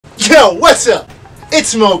Yo, what's up?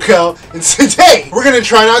 It's Moko, and today we're gonna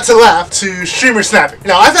try not to laugh to streamer snapping.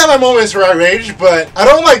 Now, I've had my moments where I rage, but I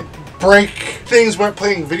don't like break things when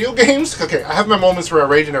playing video games. Okay, I have my moments where I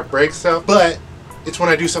rage and I break stuff, but it's when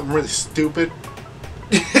I do something really stupid.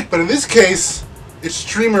 But in this case, it's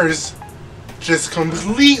streamers just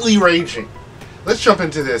completely raging. Let's jump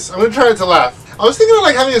into this. I'm gonna try not to laugh. I was thinking of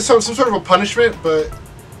like having some sort of a punishment, but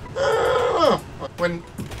I don't know. When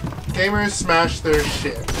gamers smash their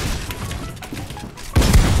shit.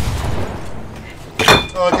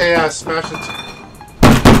 Okay, yeah, smash it.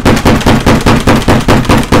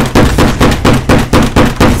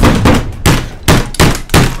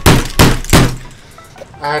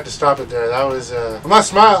 I had to stop it there. That was I'm not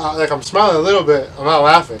smiling. Like, I'm smiling a little bit. I'm not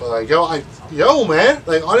laughing. But like, yo, man.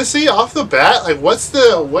 Like, honestly, off the bat, like, what's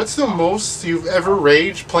the most you've ever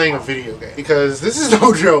raged playing a video game? Because this is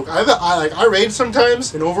no joke. I rage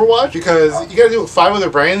sometimes in Overwatch because you gotta do it with 5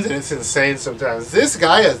 other brains and it's insane sometimes. This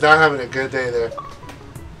guy is not having a good day there.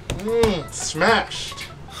 Smashed.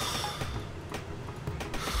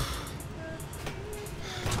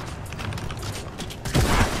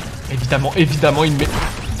 Évidemment, il me met...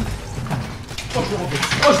 Oh, je le refais.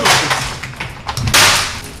 Oh, je le refais.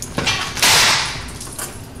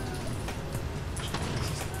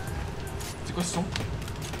 C'est quoi ce son?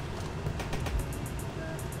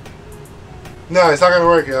 No, it's not gonna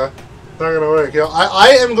work, yo. It's not gonna work, yo.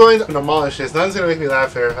 I am going to demolish this. Nothing's gonna make me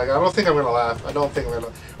laugh here. Like, I don't think I'm gonna laugh. I don't think I'm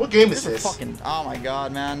gonna... What game is this? Fucking... Oh my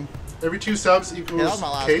god, man. Every 2 subs equals yeah, that was my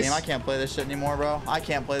last case. game. I can't play this shit anymore, bro. I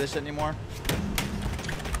can't play this shit anymore.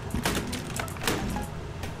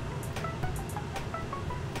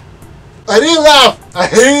 I didn't laugh! I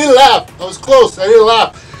didn't laugh! I was close. I didn't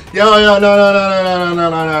laugh. Yo, no. I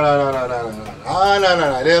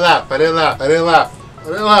didn't laugh. I didn't laugh. I didn't laugh. I didn't laugh. It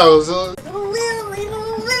was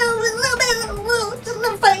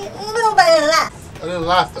I didn't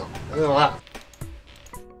laugh though. I didn't laugh.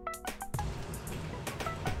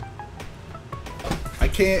 I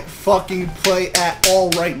can't fucking play at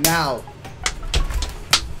all right now.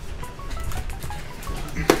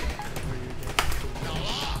 You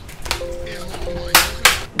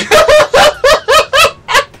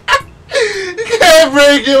can't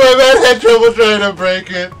break it. My man had trouble trying to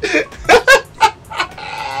break it.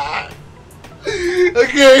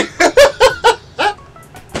 Okay.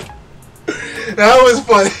 That was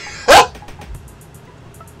funny.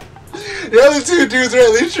 The other 2 dudes are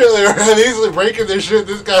at least easily breaking their shit.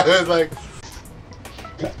 This guy was like...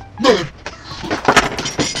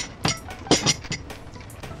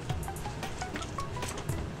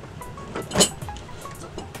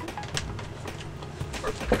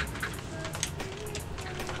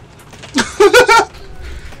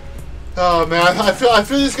 Oh man, I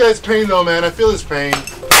feel this guy's pain though, man. I feel his pain.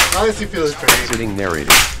 I honestly feel his pain. Sitting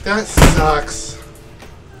narrator. That sucks. I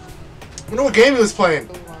wonder what game he was playing.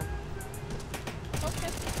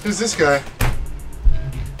 Who's this guy?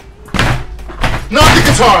 Not the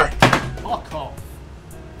guitar! Fuck off.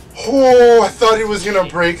 Oh, I thought he was gonna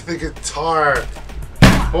break the guitar.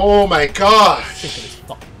 Oh my gosh.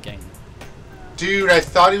 Dude, I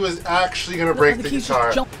thought he was actually gonna break the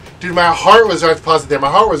guitar. Dude, my heart was right to pause it there. My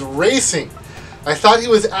heart was racing. I thought he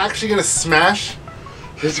was actually gonna smash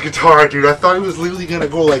his guitar, dude. I thought he was literally gonna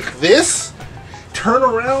go like this, turn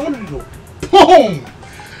around, and go boom!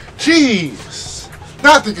 Jeez.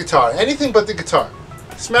 Not the guitar. Anything but the guitar.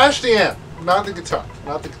 Smash the amp. Not the guitar.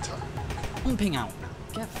 Not the guitar. Pumping out.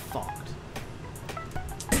 Get fucked.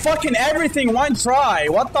 Fucking everything, one try.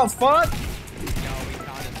 What the fuck?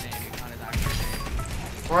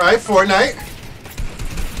 Alright, Fortnite.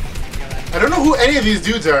 I don't know who any of these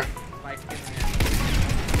dudes are.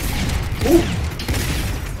 Ooh.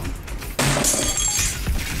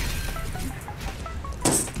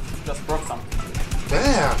 Just broke something.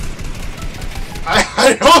 Damn.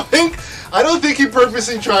 I don't think he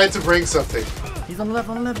purposely tried to break something. He's on the left,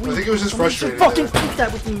 on the left. I think he was just frustrated. Fucking keep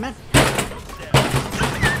that with me, man.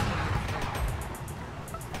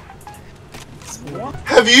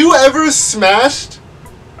 Have you ever smashed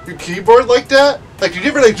your keyboard like that? Like, did you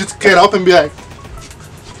ever like just get up and be like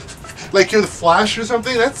you're the Flash or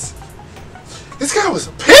something? This guy was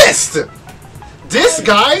pissed. This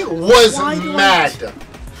guy was mad.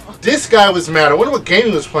 This guy was mad. I wonder what game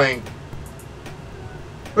he was playing.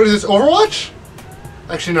 What is this, Overwatch?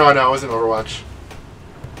 Actually, no, it wasn't Overwatch.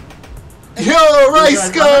 Yo, Rice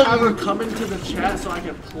Scum! I'm gonna come into the chat so I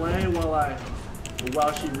can play while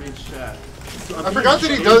she reads chat. So I forgot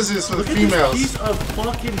that he does this with the females. Piece of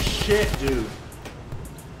fucking shit, dude.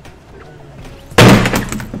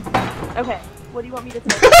 Okay, what do you want me to say?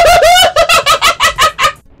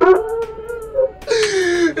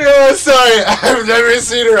 Yeah, I'm sorry, I've never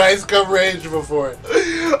seen her ice come rage before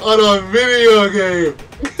on a video game.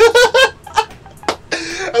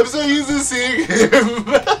 I'm so used to seeing him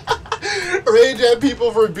rage at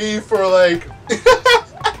people for beef or like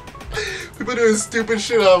people doing stupid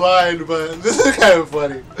shit online, but this is kind of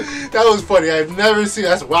funny. That was funny. I've never seen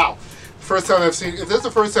that's wow. First time I've seen if that's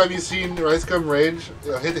the first time you've seen Rice Gum rage,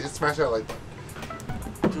 hit smash that like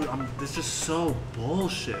button. Dude, this is so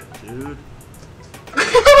bullshit, dude.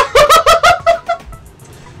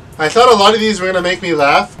 I thought a lot of these were gonna make me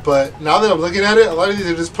laugh, but now that I'm looking at it, a lot of these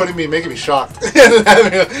are just making me shocked.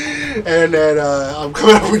 and then I'm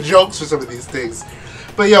coming up with jokes for some of these things.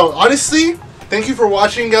 But yo, honestly, thank you for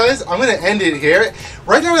watching, guys. I'm gonna end it here.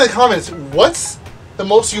 Write down in the comments what's the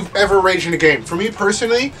most you've ever raged in a game. For me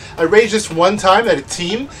personally, I raged this one time at a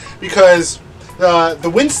team because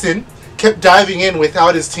the Winston kept diving in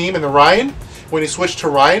without his team, and the Ryan, when he switched to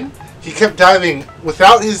Ryan, he kept diving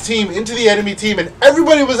without his team into the enemy team, and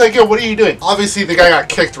everybody was like, yo, what are you doing? Obviously, the guy got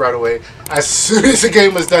kicked right away. As soon as the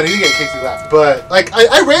game was done, he didn't get kicked, he left. But, like,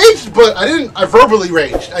 I raged, but I verbally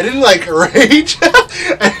raged. I didn't, like, rage.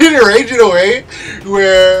 I didn't rage in a way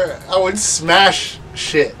where I would smash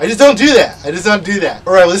shit. I just don't do that.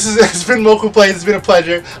 Alright, well, it's been Moko Plays. It's been a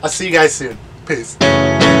pleasure. I'll see you guys soon. Peace.